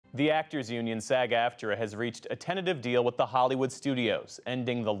The Actors Union, SAG-AFTRA, has reached a tentative deal with the Hollywood studios,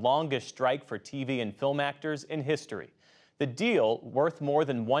 ending the longest strike for TV and film actors in history. The deal, worth more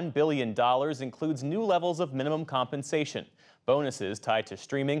than $1 billion, includes new levels of minimum compensation, bonuses tied to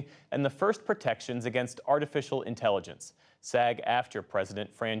streaming, and the first protections against artificial intelligence. SAG-AFTRA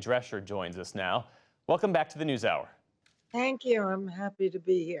President Fran Drescher joins us now. Welcome back to the NewsHour. Thank you. I'm happy to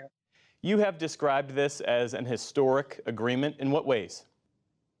be here. You have described this as an historic agreement. In what ways?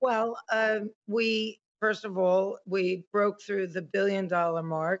 Well, first of all, we broke through the billion-dollar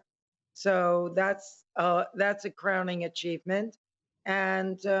mark, so that's a crowning achievement,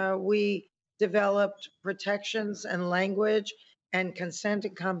 and we developed protections and language and consent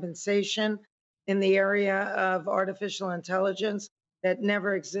and compensation in the area of artificial intelligence that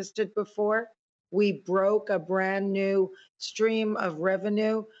never existed before. We broke a brand new stream of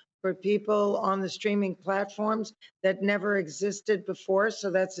revenue for people on the streaming platforms that never existed before, so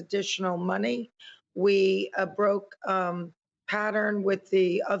that's additional money. We broke pattern with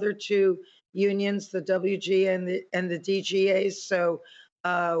the other two unions, the WG and the DGA, so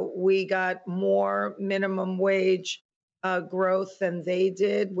we got more minimum wage growth than they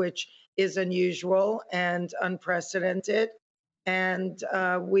did, which is unusual and unprecedented. And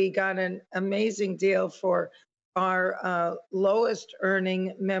we got an amazing deal for our lowest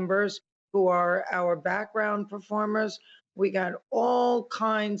earning members, who are our background performers. We got all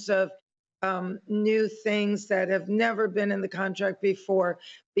kinds of new things that have never been in the contract before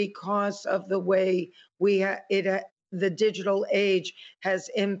because of the way the digital age has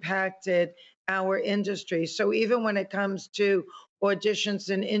impacted our industry. So even when it comes to auditions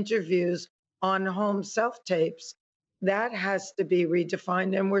and interviews on home self-tapes, that has to be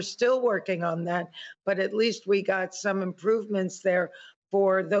redefined, and we're still working on that. But at least we got some improvements there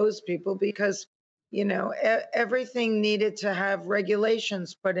for those people because, you know, everything needed to have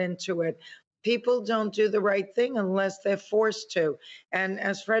regulations put into it. People don't do the right thing unless they're forced to. And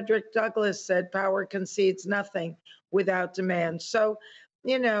as Frederick Douglass said, power concedes nothing without demand. So,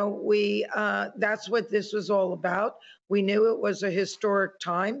 you know, that's what this was all about. We knew it was a historic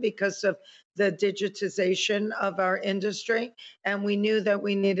time because of the digitization of our industry, and we knew that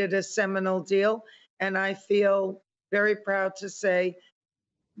we needed a seminal deal, and I feel very proud to say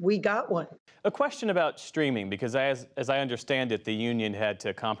we got one. A question about streaming, because as I understand it, the union had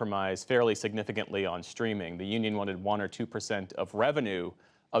to compromise fairly significantly on streaming. The union wanted 1 or 2% of revenue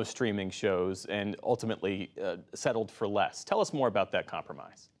of streaming shows and ultimately settled for less. Tell us more about that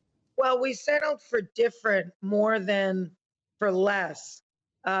compromise. Well, we settled for different more than for less.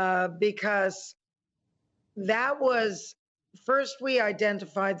 Because that was, first we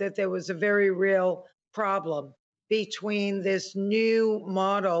identified that there was a very real problem between this new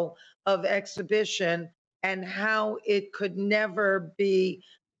model of exhibition and how it could never be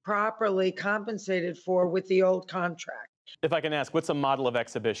properly compensated for with the old contract. If I can ask, what's a model of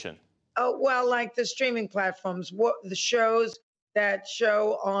exhibition? Oh, well, like the streaming platforms, the shows that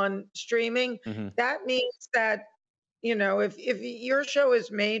show on streaming, that means that, you know, if your show is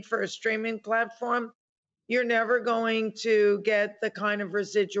made for a streaming platform, you're never going to get the kind of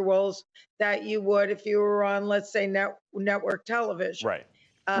residuals that you would if you were on, let's say, network television. Right.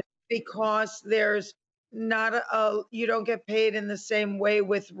 Because there's not you don't get paid in the same way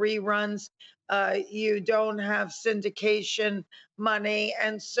with reruns. You don't have syndication money.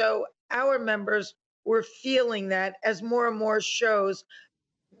 And so our members were feeling that as more and more shows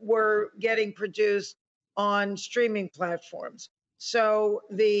were getting produced on streaming platforms. So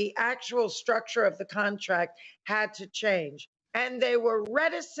the actual structure of the contract had to change, and they were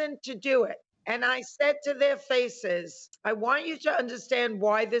reticent to do it. And I said to their faces, I want you to understand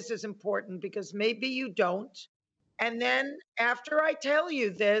why this is important, because maybe you don't. And then after I tell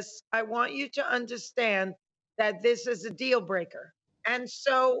you this, I want you to understand that this is a deal breaker. And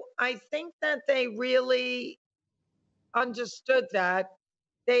so I think that they really understood that.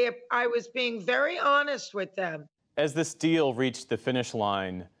 I was being very honest with them. As this deal reached the finish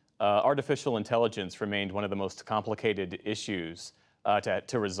line, artificial intelligence remained one of the most complicated issues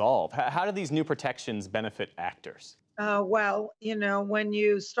to resolve. How do these new protections benefit actors? Well, you know, when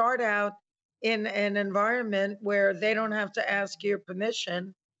you start out in an environment where they don't have to ask your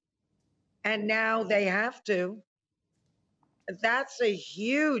permission, and now they have to, that's a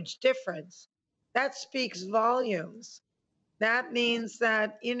huge difference. That speaks volumes. That means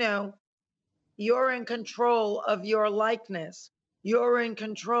that, you know, you're in control of your likeness. You're in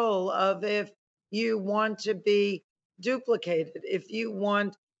control of if you want to be duplicated, if you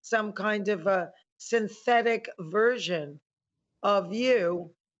want some kind of a synthetic version of you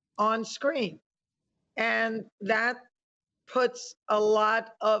on screen. And that puts a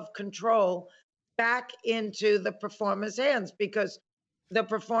lot of control back into the performer's hands, because the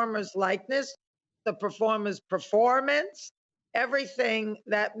performer's likeness, the performer's performance, everything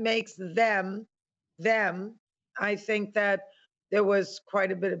that makes them, them, I think that there was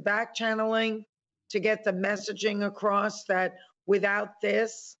quite a bit of back channeling to get the messaging across that without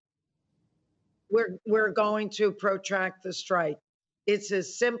this, we're going to protract the strike. It's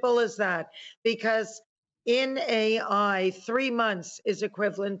as simple as that, because in AI, 3 months is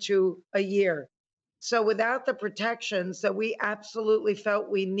equivalent to a year. So without the protections that we absolutely felt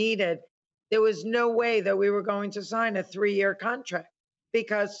we needed, there was no way that we were going to sign a 3-year contract,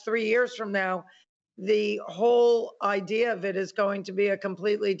 because 3 years from now, the whole idea of it is going to be a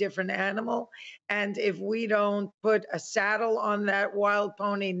completely different animal. And if we don't put a saddle on that wild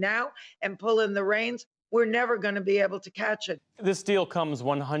pony now and pull in the reins, we're never going to be able to catch it. This deal comes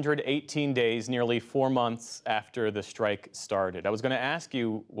 118 days, nearly 4 months after the strike started. I was going to ask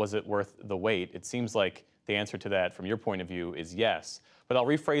you, was it worth the wait? It seems like the answer to that, from your point of view, is yes. But I'll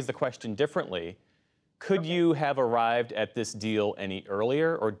rephrase the question differently. Could you have arrived at this deal any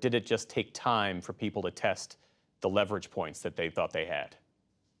earlier, or did it just take time for people to test the leverage points that they thought they had?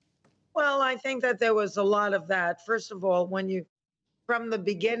 Well, I think that there was a lot of that. First of all, from the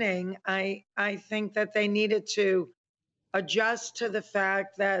beginning, I think that they needed to adjust to the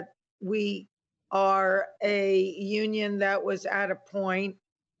fact that we are a union that was at a point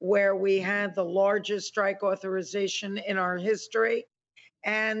where we had the largest strike authorization in our history.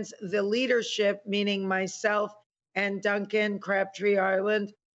 And the leadership, meaning myself and Duncan Crabtree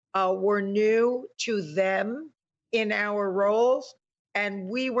Ireland, were new to them in our roles, and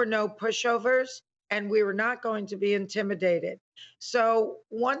we were no pushovers, and we were not going to be intimidated. So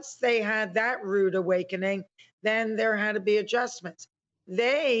once they had that rude awakening, then there had to be adjustments.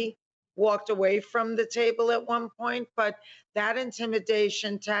 They walked away from the table at one point, but that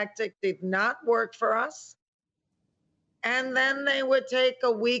intimidation tactic did not work for us. And then they would take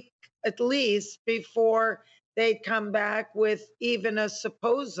a week at least before they'd come back with even a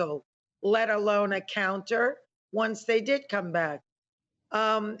supposal, let alone a counter, once they did come back.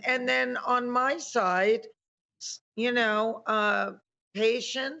 And then on my side,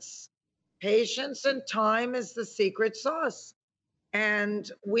 patience and time is the secret sauce. And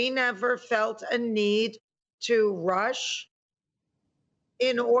we never felt a need to rush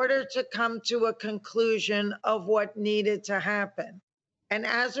in order to come to a conclusion of what needed to happen. And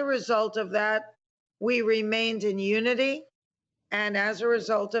as a result of that, we remained in unity. And as a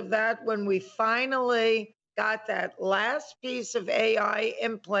result of that, when we finally got that last piece of AI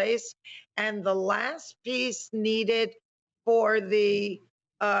in place and the last piece needed for the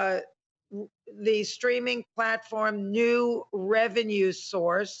streaming platform new revenue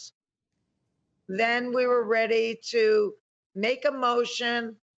source, then we were ready to make a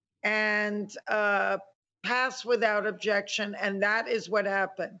motion and pass without objection, and that is what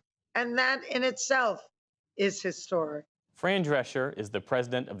happened. And that in itself is historic. Fran Drescher is the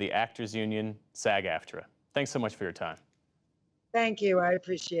president of the Actors Union, SAG-AFTRA. Thanks so much for your time. Thank you. I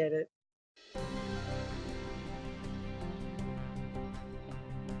appreciate it.